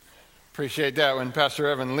Appreciate that when Pastor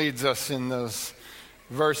Evan leads us in those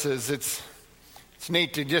verses. It's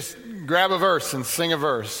neat to just grab a verse and sing a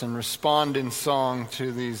verse and respond in song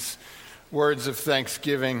to these words of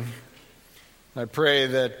thanksgiving. I pray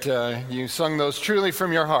that you sung those truly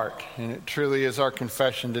from your heart, and it truly is our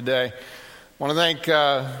confession today. I want to thank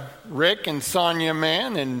Rick and Sonia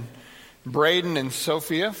Mann and Braden and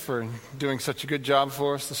Sophia for doing such a good job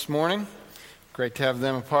for us this morning. Great to have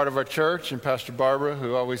them a part of our church, and Pastor Barbara,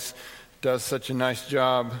 who always does such a nice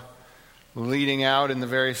job leading out in the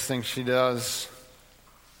various things she does.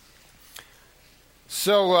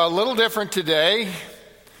 So a little different today.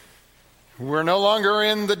 We're no longer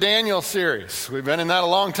in the Daniel series. We've been in that a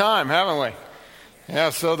long time, haven't we?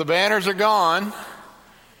 Yeah, so the banners are gone.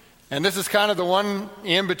 And this is kind of the one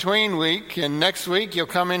in-between week. And next week you'll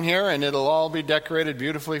come in here and it'll all be decorated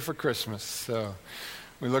beautifully for Christmas. So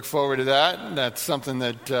we look forward to that. That's something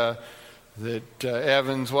that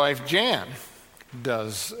Evan's wife Jan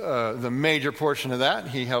does the major portion of that.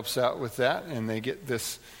 He helps out with that, and they get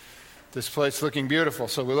this place looking beautiful.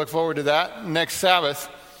 So we look forward to that next Sabbath.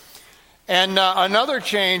 And another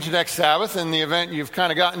change next Sabbath, in the event you've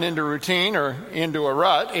kind of gotten into routine or into a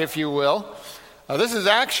rut, if you will. This is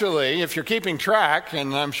actually, if you're keeping track,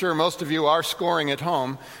 and I'm sure most of you are scoring at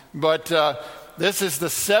home, but this is the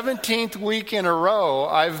 17th week in a row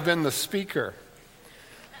I've been the speaker.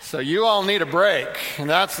 So you all need a break, and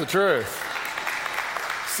that's the truth.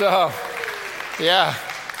 So, yeah.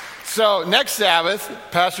 So next Sabbath,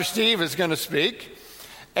 Pastor Steve is going to speak.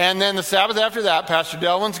 And then the Sabbath after that, Pastor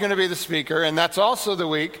Delwin's going to be the speaker. And that's also the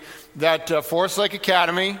week that Forest Lake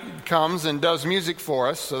Academy comes and does music for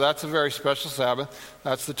us. So that's a very special Sabbath.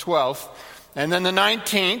 That's the 12th. And then the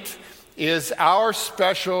 19th is our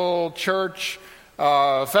special church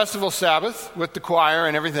festival Sabbath with the choir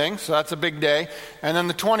and everything, so that's a big day. And then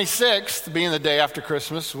the 26th, being the day after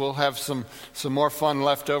Christmas, we'll have some more fun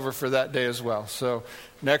left over for that day as well. So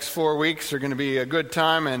next 4 weeks are going to be a good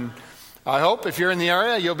time, and I hope if you're in the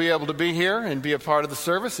area, you'll be able to be here and be a part of the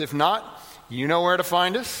service. If not, you know where to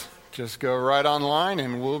find us. Just go right online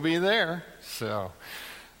and we'll be there. So,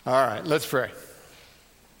 all right, let's pray.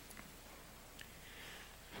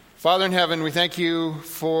 Father in heaven, we thank you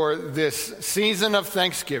for this season of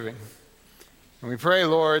Thanksgiving. And we pray,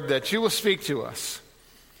 Lord, that you will speak to us,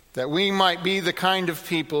 that we might be the kind of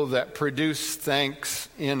people that produce thanks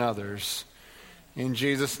in others. In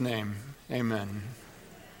Jesus' name, amen.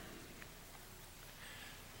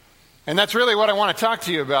 And that's really what I want to talk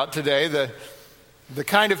to you about today, the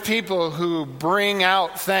kind of people who bring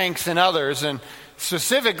out thanks in others. And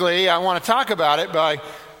specifically, I want to talk about it by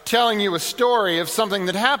telling you a story of something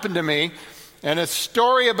that happened to me, and a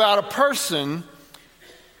story about a person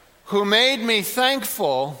who made me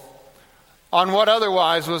thankful on what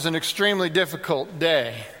otherwise was an extremely difficult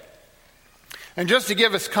day. And just to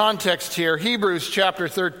give us context here, Hebrews chapter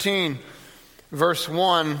 13, verse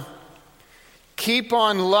 1, keep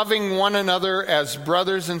on loving one another as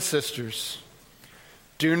brothers and sisters.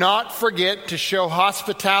 Do not forget to show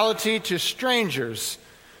hospitality to strangers,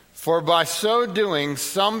 for by so doing,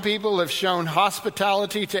 some people have shown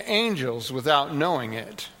hospitality to angels without knowing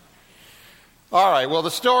it. All right, well,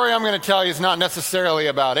 the story I'm going to tell you is not necessarily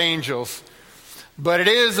about angels, but it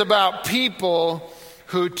is about people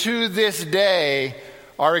who to this day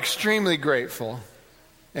are extremely grateful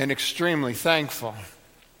and extremely thankful.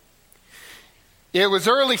 It was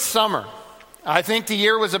early summer. I think the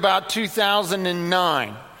year was about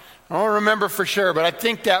 2009. I don't remember for sure, but I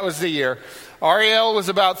think that was the year. Ariel was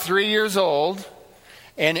about 3 years old,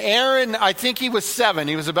 and Aaron, I think he was 7.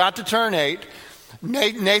 He was about to turn 8.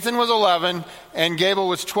 Nathan was 11, and Gable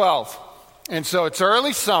was 12. And so it's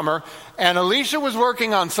early summer, and Alicia was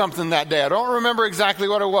working on something that day. I don't remember exactly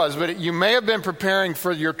what it was, but you may have been preparing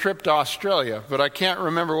for your trip to Australia, but I can't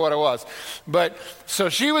remember what it was. But so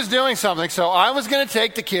she was doing something, so I was going to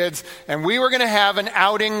take the kids, and we were going to have an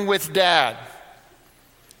outing with Dad.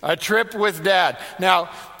 A trip with Dad. Now,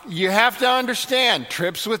 you have to understand,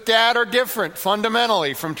 trips with Dad are different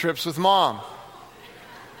fundamentally from trips with Mom.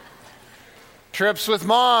 Trips with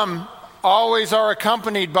Mom always are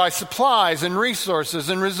accompanied by supplies and resources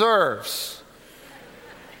and reserves.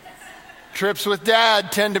 Trips with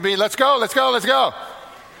Dad tend to be, let's go, let's go, let's go.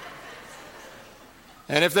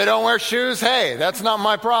 And if they don't wear shoes, hey, that's not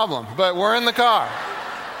my problem, but we're in the car.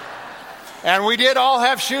 And we did all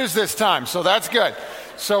have shoes this time, so that's good.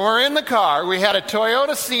 So we're in the car. We had a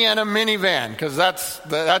Toyota Sienna minivan, because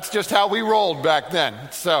that's just how we rolled back then.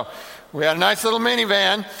 So we had a nice little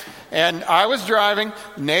minivan, and I was driving.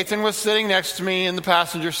 Nathan was sitting next to me in the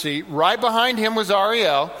passenger seat. Right behind him was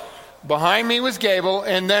Ariel. Behind me was Gable,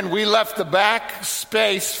 and then we left the back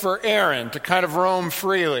space for Aaron to kind of roam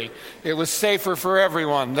freely. It was safer for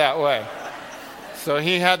everyone that way. So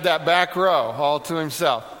he had that back row all to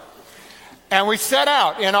himself. And we set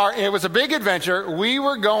out. It was a big adventure. We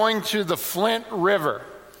were going to the Flint River.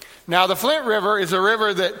 Now, the Flint River is a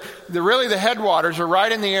river that really the headwaters are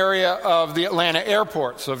right in the area of the Atlanta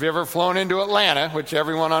airport. So if you've ever flown into Atlanta, which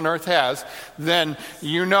everyone on earth has, then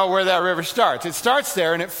you know where that river starts. It starts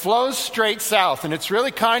there and it flows straight south. And it's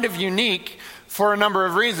really kind of unique for a number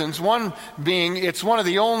of reasons. One being it's one of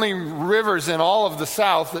the only rivers in all of the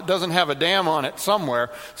South that doesn't have a dam on it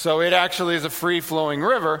somewhere. So it actually is a free-flowing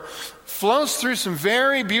river. Flows through some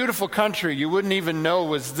very beautiful country you wouldn't even know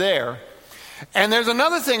was there. And there's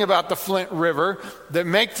another thing about the Flint River that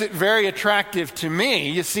makes it very attractive to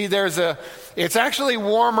me. You see, it's actually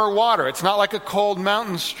warmer water. It's not like a cold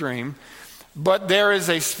mountain stream, but there is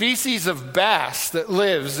a species of bass that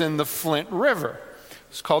lives in the Flint River.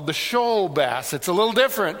 It's called the shoal bass. It's a little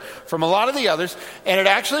different from a lot of the others, and it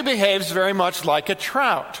actually behaves very much like a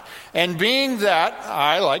trout. And being that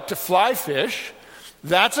I like to fly fish,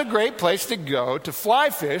 that's a great place to go to fly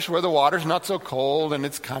fish where the water's not so cold and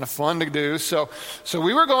it's kind of fun to do. So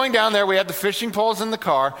we were going down there. We had the fishing poles in the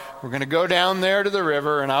car. We're going to go down there to the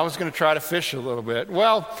river, and I was going to try to fish a little bit.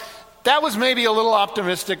 Well, that was maybe a little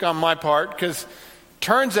optimistic on my part because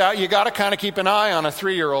turns out you got to kind of keep an eye on a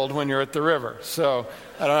 3-year-old when you're at the river. So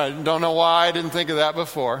I don't know why I didn't think of that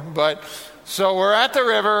before. But so we're at the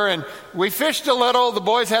river, and we fished a little. The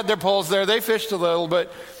boys had their poles there. They fished a little,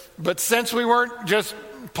 but since we weren't just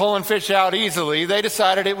pulling fish out easily, they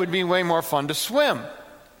decided it would be way more fun to swim.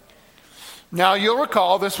 Now, you'll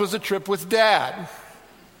recall this was a trip with Dad,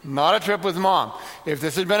 not a trip with Mom. If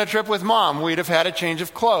this had been a trip with Mom, we'd have had a change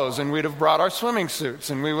of clothes, and we'd have brought our swimming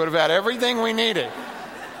suits, and we would have had everything we needed.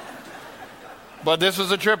 But this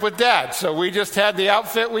was a trip with Dad, so we just had the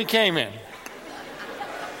outfit we came in.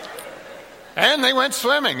 And they went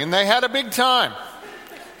swimming, and they had a big time.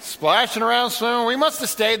 Splashing around, swimming. We must have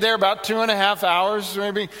stayed there about 2.5 hours,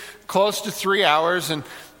 maybe close to 3 hours. And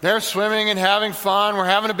they're swimming and having fun. We're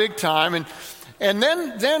having a big time. And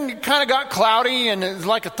then it kind of got cloudy, and it was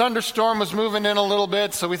like a thunderstorm was moving in a little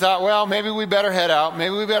bit. So we thought, well, maybe we better head out.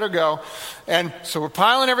 Maybe we better go. And so we're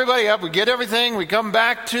piling everybody up. We get everything. We come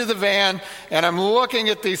back to the van, and I'm looking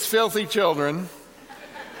at these filthy children.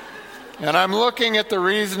 And I'm looking at the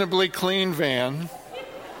reasonably clean van.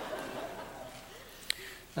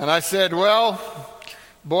 And I said, well,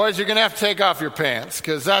 boys, you're going to have to take off your pants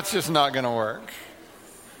because that's just not going to work.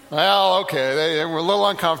 Well, okay, they were a little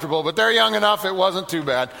uncomfortable, but they're young enough, it wasn't too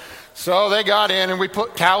bad. So they got in, and we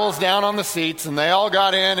put towels down on the seats, and they all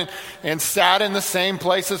got in and sat in the same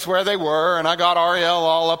places where they were, and I got Ariel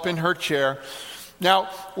all up in her chair. Now,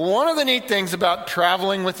 one of the neat things about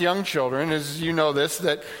traveling with young children is, you know this,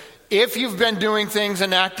 that if you've been doing things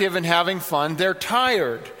and active and having fun, they're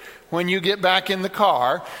tired when you get back in the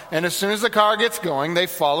car, and as soon as the car gets going, they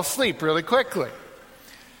fall asleep really quickly.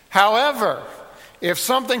 However, if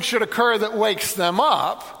something should occur that wakes them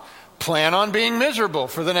up, plan on being miserable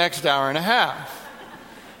for the next hour and a half.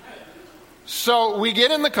 So we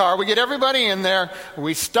get in the car, we get everybody in there,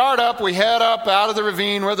 we start up, we head up out of the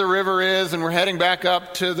ravine where the river is, and we're heading back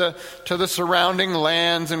up to the surrounding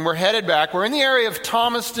lands, and we're headed back. We're in the area of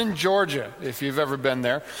Thomaston, Georgia, if you've ever been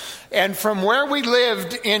there. And from where we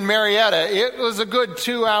lived in Marietta, it was a good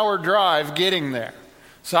 2-hour drive getting there.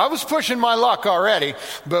 So I was pushing my luck already,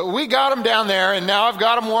 but we got them down there, and now I've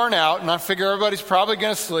got them worn out, and I figure everybody's probably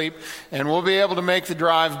going to sleep, and we'll be able to make the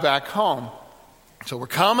drive back home. So we're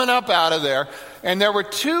coming up out of there, and there were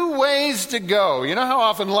 2 ways to go. You know how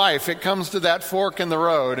often life, it comes to that fork in the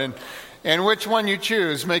road, and which one you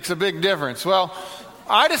choose makes a big difference. Well,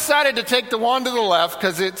 I decided to take the one to the left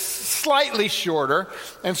because it's slightly shorter,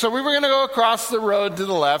 and so we were going to go across the road to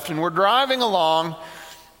the left, and we're driving along,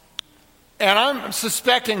 and I'm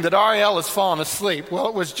suspecting that Ariel has fallen asleep. Well,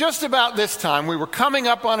 it was just about this time. We were coming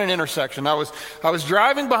up on an intersection. I was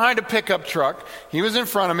driving behind a pickup truck. He was in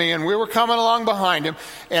front of me, and we were coming along behind him.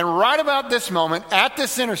 And right about this moment, at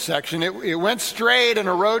this intersection, it went straight, and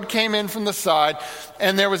a road came in from the side,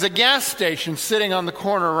 and there was a gas station sitting on the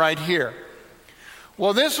corner right here.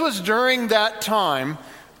 Well, this was during that time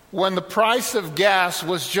when the price of gas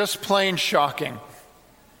was just plain shocking.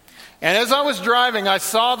 And as I was driving, I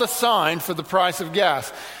saw the sign for the price of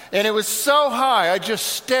gas. And it was so high, I just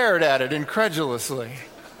stared at it incredulously.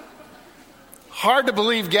 Hard to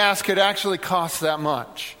believe gas could actually cost that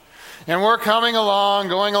much. And we're coming along,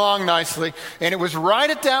 going along nicely. And it was right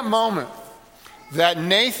at that moment that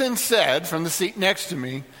Nathan said from the seat next to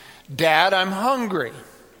me, "Dad, I'm hungry."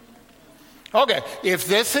 Okay, if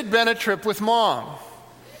this had been a trip with Mom,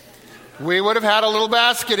 we would have had a little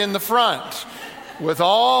basket in the front with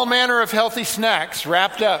all manner of healthy snacks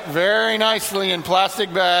wrapped up very nicely in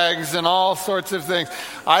plastic bags and all sorts of things.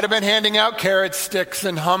 I'd have been handing out carrot sticks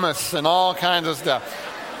and hummus and all kinds of stuff.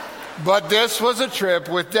 But this was a trip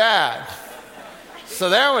with Dad. So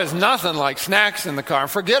there was nothing like snacks in the car.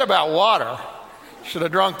 Forget about water. Should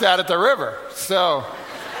have drunk that at the river. So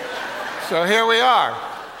here we are.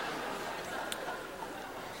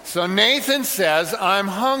 So Nathan says, I'm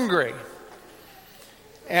hungry.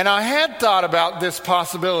 And I had thought about this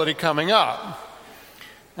possibility coming up.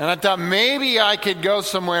 And I thought maybe I could go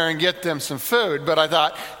somewhere and get them some food. But I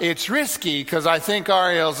thought it's risky because I think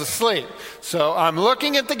Ariel's asleep. So I'm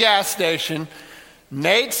looking at the gas station.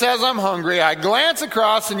 Nate says I'm hungry. I glance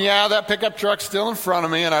across and that pickup truck's still in front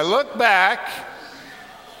of me. And I look back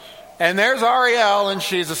and there's Ariel and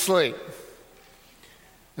she's asleep.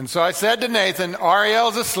 And so I said to Nathan,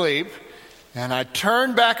 Ariel's asleep. And I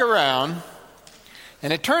turned back around.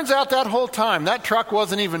 And it turns out that whole time, that truck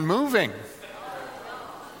wasn't even moving.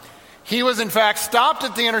 He was, in fact, stopped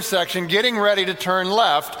at the intersection, getting ready to turn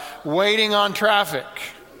left, waiting on traffic.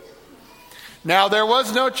 Now, there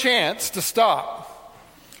was no chance to stop.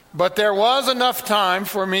 But there was enough time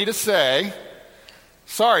for me to say,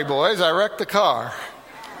 sorry, boys, I wrecked the car.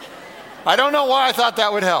 I don't know why I thought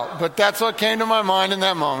that would help, but that's what came to my mind in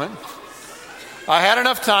that moment. I had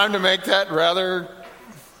enough time to make that rather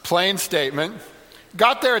plain statement.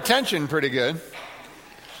 Got their attention pretty good.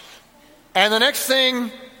 And the next thing,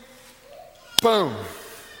 boom,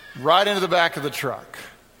 right into the back of the truck.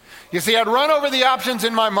 You see, I'd run over the options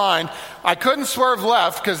in my mind. I couldn't swerve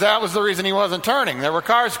left because that was the reason he wasn't turning. There were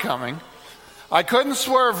cars coming. I couldn't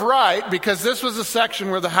swerve right because this was a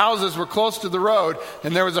section where the houses were close to the road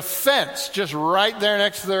and there was a fence just right there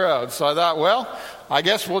next to the road. So I thought, well, I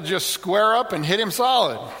guess we'll just square up and hit him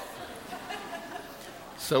solid.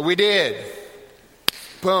 So we did.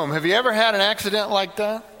 Boom. Have you ever had an accident like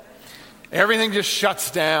that? Everything just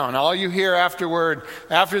shuts down. All you hear afterward,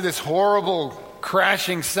 after this horrible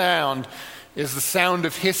crashing sound, is the sound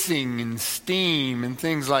of hissing and steam and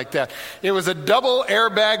things like that. It was a double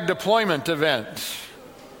airbag deployment event.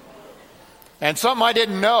 And something I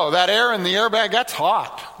didn't know, that air in the airbag, that's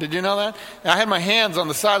hot. Did you know that? I had my hands on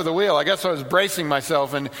the side of the wheel. I guess I was bracing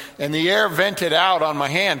myself, and the air vented out on my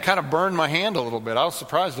hand, kind of burned my hand a little bit. I was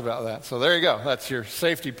surprised about that. So there you go. That's your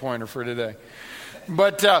safety pointer for today.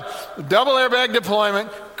 But double airbag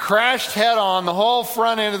deployment, crashed head on, the whole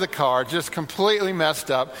front end of the car, just completely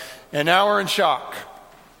messed up. And now we're in shock.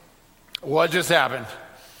 What just happened?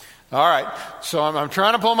 All right, so I'm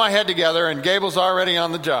trying to pull my head together, and Gable's already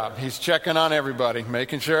on the job. He's checking on everybody,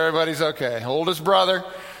 making sure everybody's okay. Oldest brother,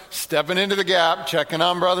 stepping into the gap, checking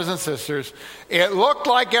on brothers and sisters. It looked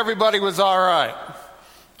like everybody was all right.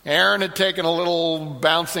 Aaron had taken a little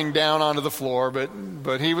bouncing down onto the floor,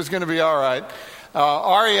 but he was going to be all right.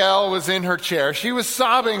 Ariel was in her chair. She was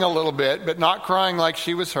sobbing a little bit, but not crying like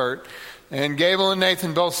she was hurt. And Gable and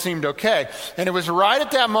Nathan both seemed okay. And it was right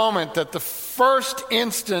at that moment that the first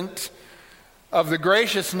instant of the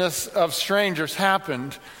graciousness of strangers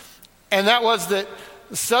happened. And that was that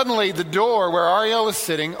suddenly the door where Ariel was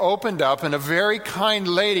sitting opened up, and a very kind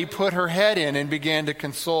lady put her head in and began to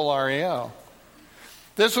console Ariel.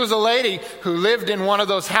 This was a lady who lived in one of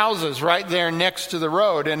those houses right there next to the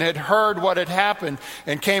road and had heard what had happened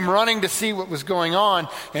and came running to see what was going on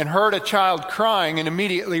and heard a child crying and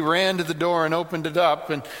immediately ran to the door and opened it up.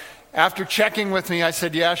 And after checking with me, I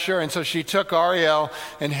said, yeah, sure. And so she took Ariel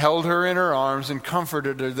and held her in her arms and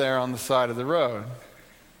comforted her there on the side of the road.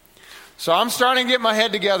 So I'm starting to get my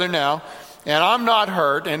head together now, and I'm not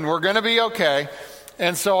hurt, and we're going to be okay.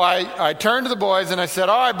 And so I turned to the boys and I said,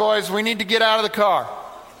 all right, boys, we need to get out of the car.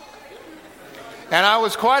 And I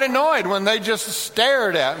was quite annoyed when they just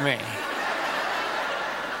stared at me.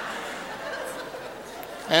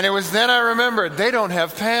 And it was then I remembered, they don't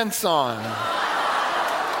have pants on.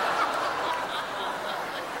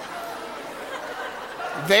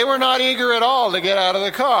 They were not eager at all to get out of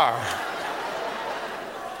the car.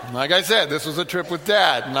 Like I said, this was a trip with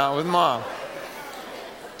Dad, not with Mom.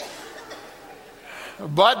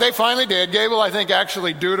 But they finally did. Gable, I think,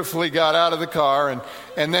 actually dutifully got out of the car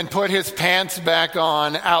and then put his pants back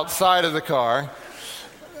on outside of the car.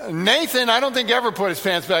 Nathan, I don't think ever put his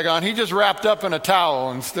pants back on. He just wrapped up in a towel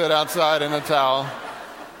and stood outside in a towel.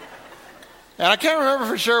 And I can't remember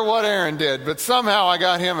for sure what Aaron did, but somehow I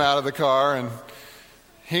got him out of the car, and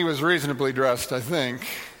he was reasonably dressed, I think.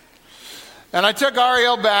 And I took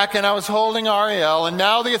Ariel back, and I was holding Ariel, and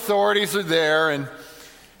now the authorities are there,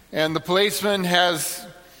 and the policeman has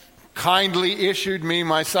kindly issued me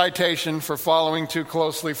my citation for following too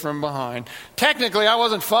closely from behind. Technically, I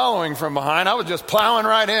wasn't following from behind. I was just plowing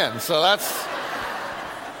right in. So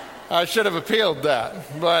I should have appealed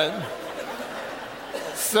that. But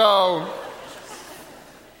so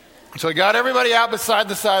we got everybody out beside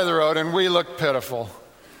the side of the road, and we looked pitiful.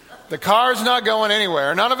 The car's not going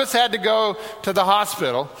anywhere. None of us had to go to the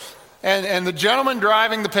hospital. And the gentleman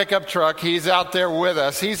driving the pickup truck, he's out there with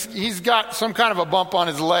us. He's got some kind of a bump on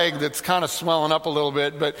his leg that's kind of swelling up a little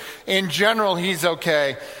bit, but in general, he's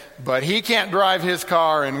okay. But he can't drive his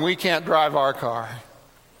car, and we can't drive our car.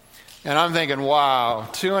 And I'm thinking, wow,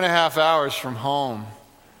 2.5 hours from home.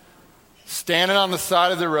 Standing on the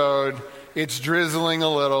side of the road, it's drizzling a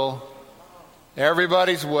little.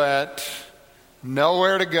 Everybody's wet.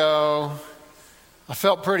 Nowhere to go. I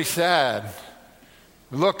felt pretty sad.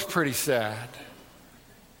 Looked pretty sad.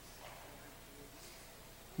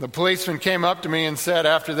 The policeman came up to me and said,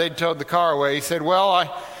 after they'd towed the car away, he said,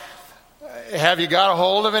 well, have you got a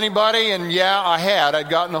hold of anybody? And yeah, I had. I'd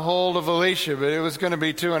gotten a hold of Alicia, but it was going to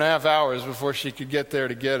be 2.5 hours before she could get there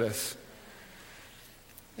to get us.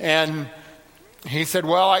 And he said,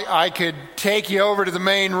 well, I could take you over to the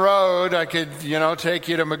main road. I could, take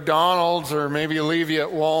you to McDonald's or maybe leave you at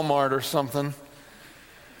Walmart or something.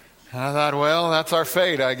 And I thought, well, that's our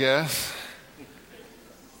fate, I guess.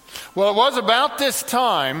 Well, it was about this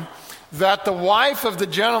time that the wife of the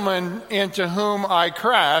gentleman into whom I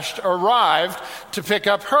crashed arrived to pick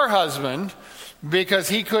up her husband because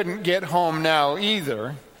he couldn't get home now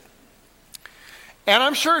either. And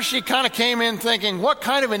I'm sure she kind of came in thinking, what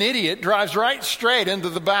kind of an idiot drives right straight into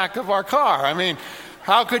the back of our car? I mean,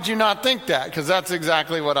 how could you not think that? Because that's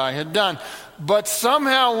exactly what I had done. But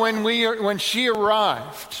somehow when she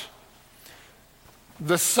arrived,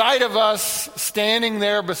 the sight of us standing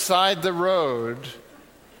there beside the road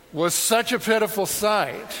was such a pitiful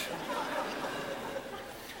sight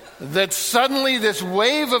that suddenly this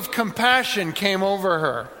wave of compassion came over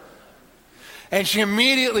her. And she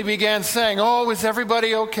immediately began saying, oh, is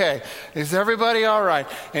everybody okay? Is everybody all right?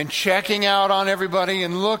 And checking out on everybody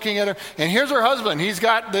and looking at her. And here's her husband. He's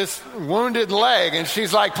got this wounded leg. And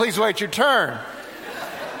she's like, please wait your turn.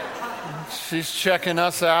 She's checking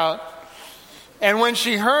us out. And when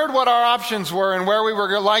she heard what our options were and where we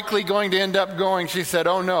were likely going to end up going, she said,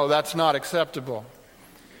 oh no, that's not acceptable.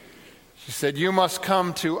 She said, you must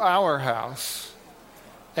come to our house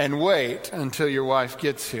and wait until your wife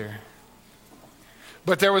gets here.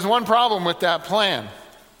 But there was one problem with that plan.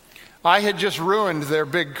 I had just ruined their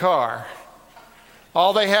big car.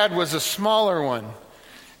 All they had was a smaller one,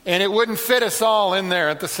 and it wouldn't fit us all in there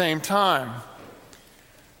at the same time.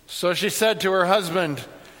 So she said to her husband,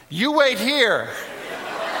 you wait here.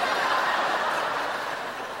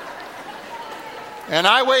 And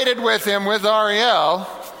I waited with him with Ariel,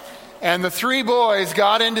 and the 3 boys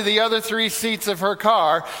got into the other 3 seats of her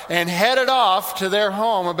car and headed off to their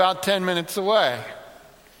home about 10 minutes away.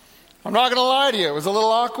 I'm not going to lie to you, it was a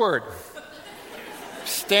little awkward.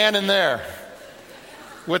 Standing there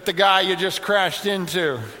with the guy you just crashed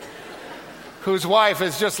into, whose wife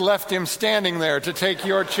has just left him standing there to take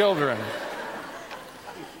your children.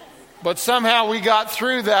 But somehow we got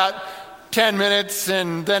through that 10 minutes,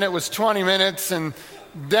 and then it was 20 minutes, and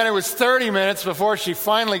then it was 30 minutes before she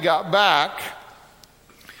finally got back.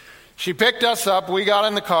 She picked us up, we got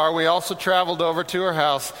in the car, we also traveled over to her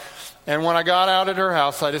house, and when I got out at her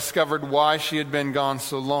house, I discovered why she had been gone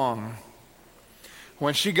so long.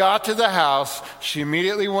 When she got to the house, she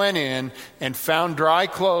immediately went in and found dry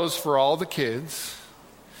clothes for all the kids,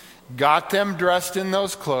 got them dressed in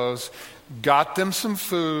those clothes, got them some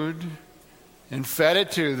food, and fed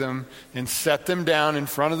it to them, and set them down in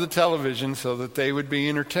front of the television so that they would be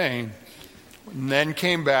entertained. And then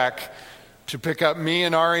came back to pick up me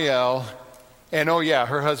and Ariel, and oh yeah,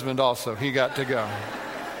 her husband also, he got to go.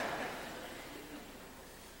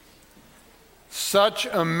 Such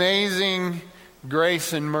amazing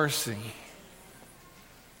grace and mercy.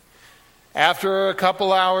 After a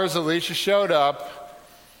couple hours, Alicia showed up,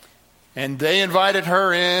 and they invited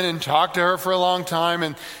her in and talked to her for a long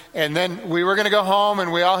time. And then we were going to go home,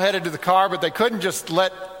 and we all headed to the car, but they couldn't just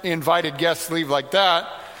let invited guests leave like that.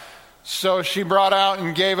 So she brought out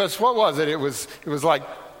and gave us, what was it? It was like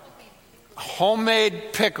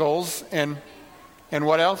homemade pickles and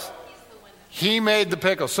what else? He made the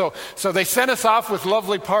pickles. So they sent us off with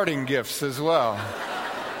lovely parting gifts as well.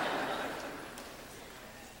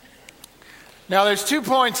 Now, there's 2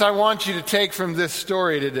 points I want you to take from this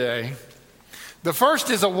story today. The first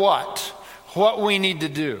is a what we need to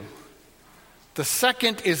do. The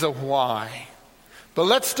second is a why. But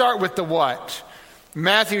let's start with the what.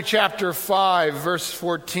 Matthew chapter 5, verse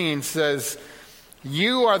 14 says,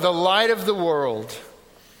 "You are the light of the world.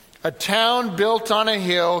 A town built on a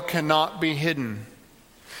hill cannot be hidden.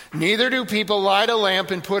 Neither do people light a lamp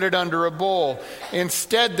and put it under a bowl.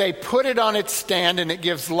 Instead, they put it on its stand, and it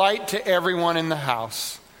gives light to everyone in the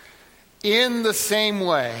house. In the same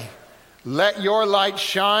way, let your light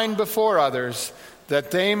shine before others,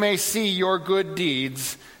 that they may see your good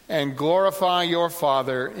deeds and glorify your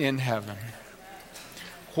Father in heaven."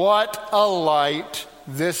 What a light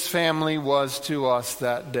this family was to us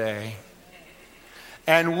that day.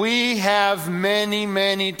 And we have many,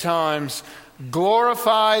 many times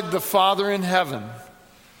glorified the Father in heaven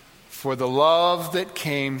for the love that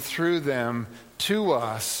came through them to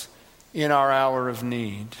us in our hour of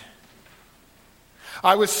need.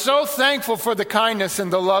 I was so thankful for the kindness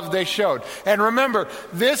and the love they showed. And remember,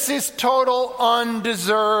 this is total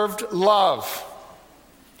undeserved love.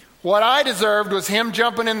 What I deserved was him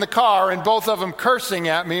jumping in the car and both of them cursing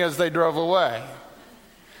at me as they drove away.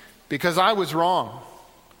 Because I was wrong.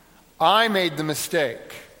 I made the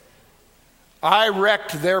mistake. I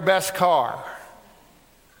wrecked their best car.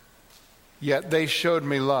 Yet they showed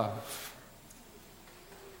me love.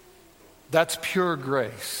 That's pure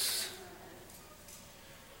grace.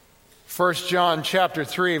 1 John chapter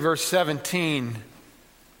 3, verse 17.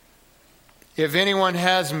 "If anyone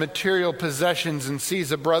has material possessions and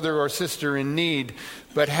sees a brother or sister in need,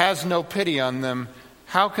 but has no pity on them,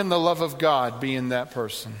 how can the love of God be in that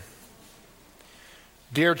person?"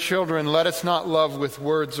 Dear children, let us not love with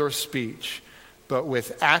words or speech, but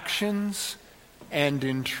with actions and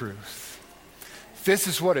in truth. This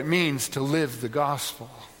is what it means to live the gospel.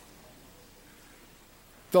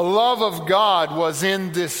 The love of God was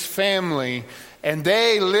in this family, and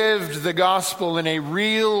they lived the gospel in a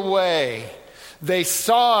real way. They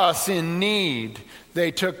saw us in need. They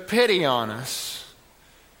took pity on us.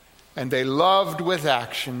 And they loved with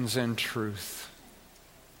actions and truth.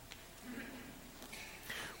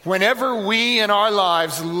 Whenever we in our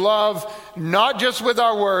lives love, not just with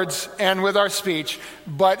our words and with our speech,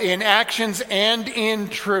 but in actions and in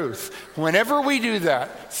truth, whenever we do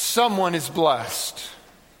that, someone is blessed.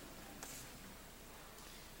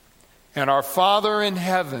 And our Father in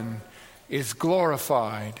heaven is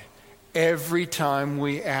glorified every time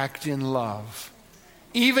we act in love.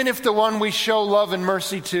 Even if the one we show love and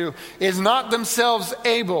mercy to is not themselves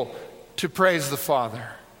able to praise the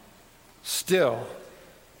Father, still,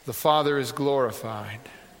 the Father is glorified.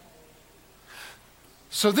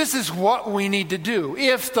 So this is what we need to do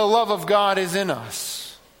if the love of God is in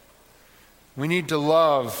us. We need to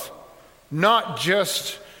love not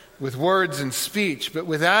just with words and speech, but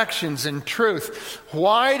with actions and truth.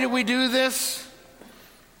 Why do we do this?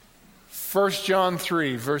 1 John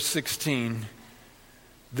 3, verse 16.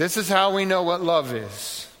 This is how we know what love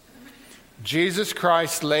is. Jesus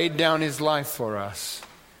Christ laid down his life for us,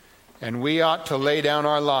 and we ought to lay down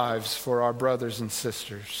our lives for our brothers and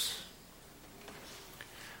sisters.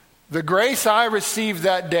 The grace I received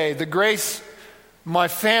that day, the grace my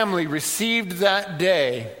family received that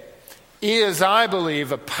day, is, I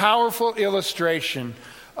believe, a powerful illustration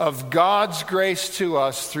of God's grace to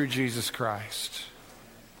us through Jesus Christ.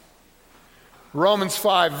 Romans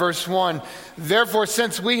 5, verse 1, "Therefore,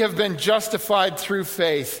 since we have been justified through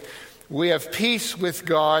faith, we have peace with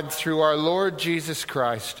God through our Lord Jesus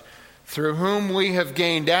Christ, through whom we have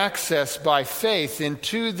gained access by faith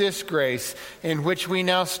into this grace in which we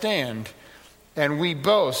now stand, and we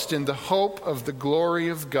boast in the hope of the glory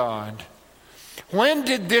of God." When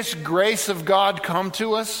did this grace of God come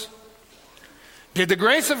to us? Did the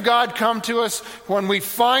grace of God come to us when we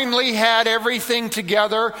finally had everything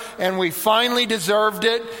together and we finally deserved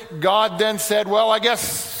it? God then said, "Well, I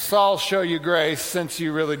guess I'll show you grace since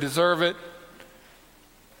you really deserve it."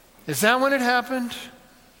 Is that when it happened?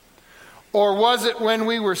 Or was it when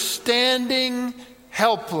we were standing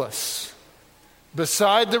helpless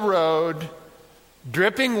beside the road,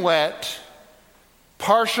 dripping wet,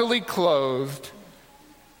 partially clothed,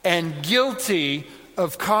 and guilty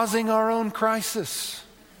of causing our own crisis?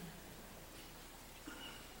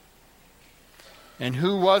 And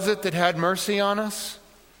who was it that had mercy on us?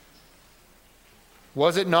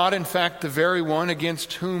 Was it not, in fact, the very one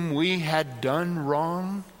against whom we had done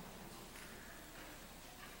wrong?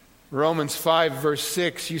 Romans 5, verse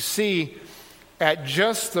 6, you see, at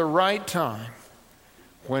just the right time,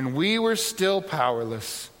 when we were still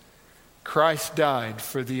powerless, Christ died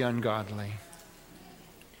for the ungodly.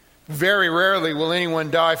 Very rarely will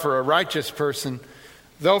anyone die for a righteous person,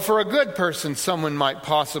 though for a good person someone might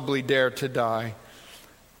possibly dare to die.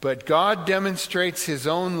 But God demonstrates his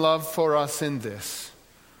own love for us in this: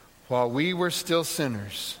 while we were still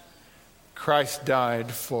sinners, Christ died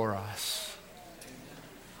for us.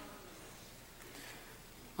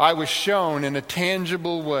 I was shown in a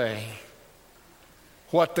tangible way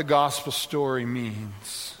what the gospel story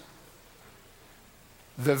means.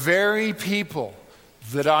 The very people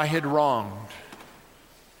that I had wronged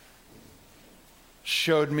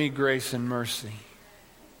showed me grace and mercy.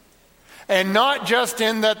 And not just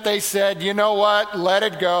in that they said, you know what, let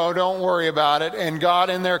it go, don't worry about it, and got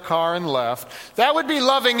in their car and left. That would be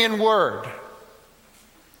loving in word.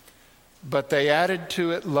 But they added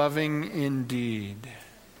to it loving in deed.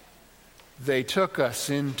 They took us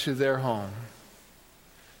into their home.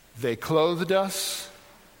 They clothed us,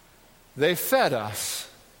 they fed us,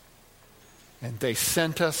 and they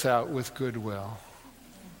sent us out with goodwill.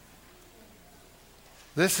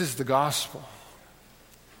 This is the gospel.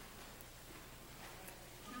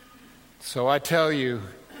 So I tell you,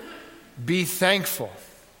 be thankful,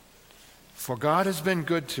 for God has been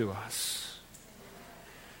good to us.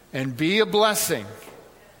 And be a blessing,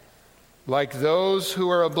 like those who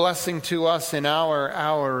are a blessing to us in our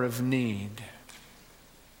hour of need.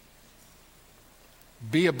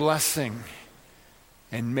 Be a blessing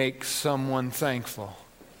and make someone thankful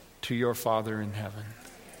to your Father in heaven.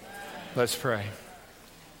 Let's pray.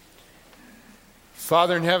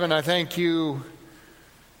 Father in heaven, I thank you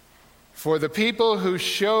for the people who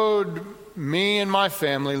showed me and my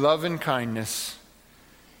family love and kindness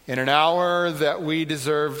in an hour that we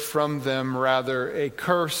deserved from them rather a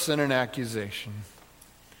curse and an accusation.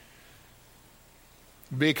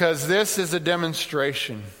 Because this is a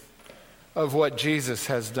demonstration of what Jesus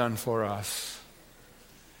has done for us.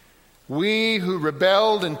 We who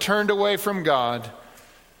rebelled and turned away from God,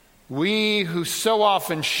 we who so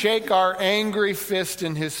often shake our angry fist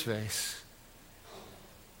in his face,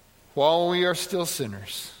 while we are still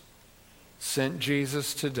sinners, sent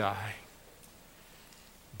Jesus to die.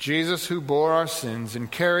 Jesus, who bore our sins and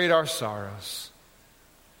carried our sorrows,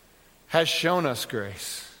 has shown us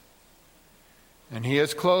grace. And he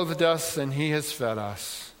has clothed us and he has fed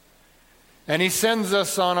us. And he sends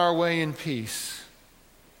us on our way in peace.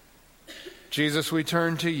 Jesus, we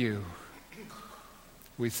turn to you.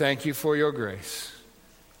 We thank you for your grace.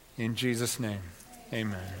 In Jesus' name,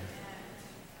 amen.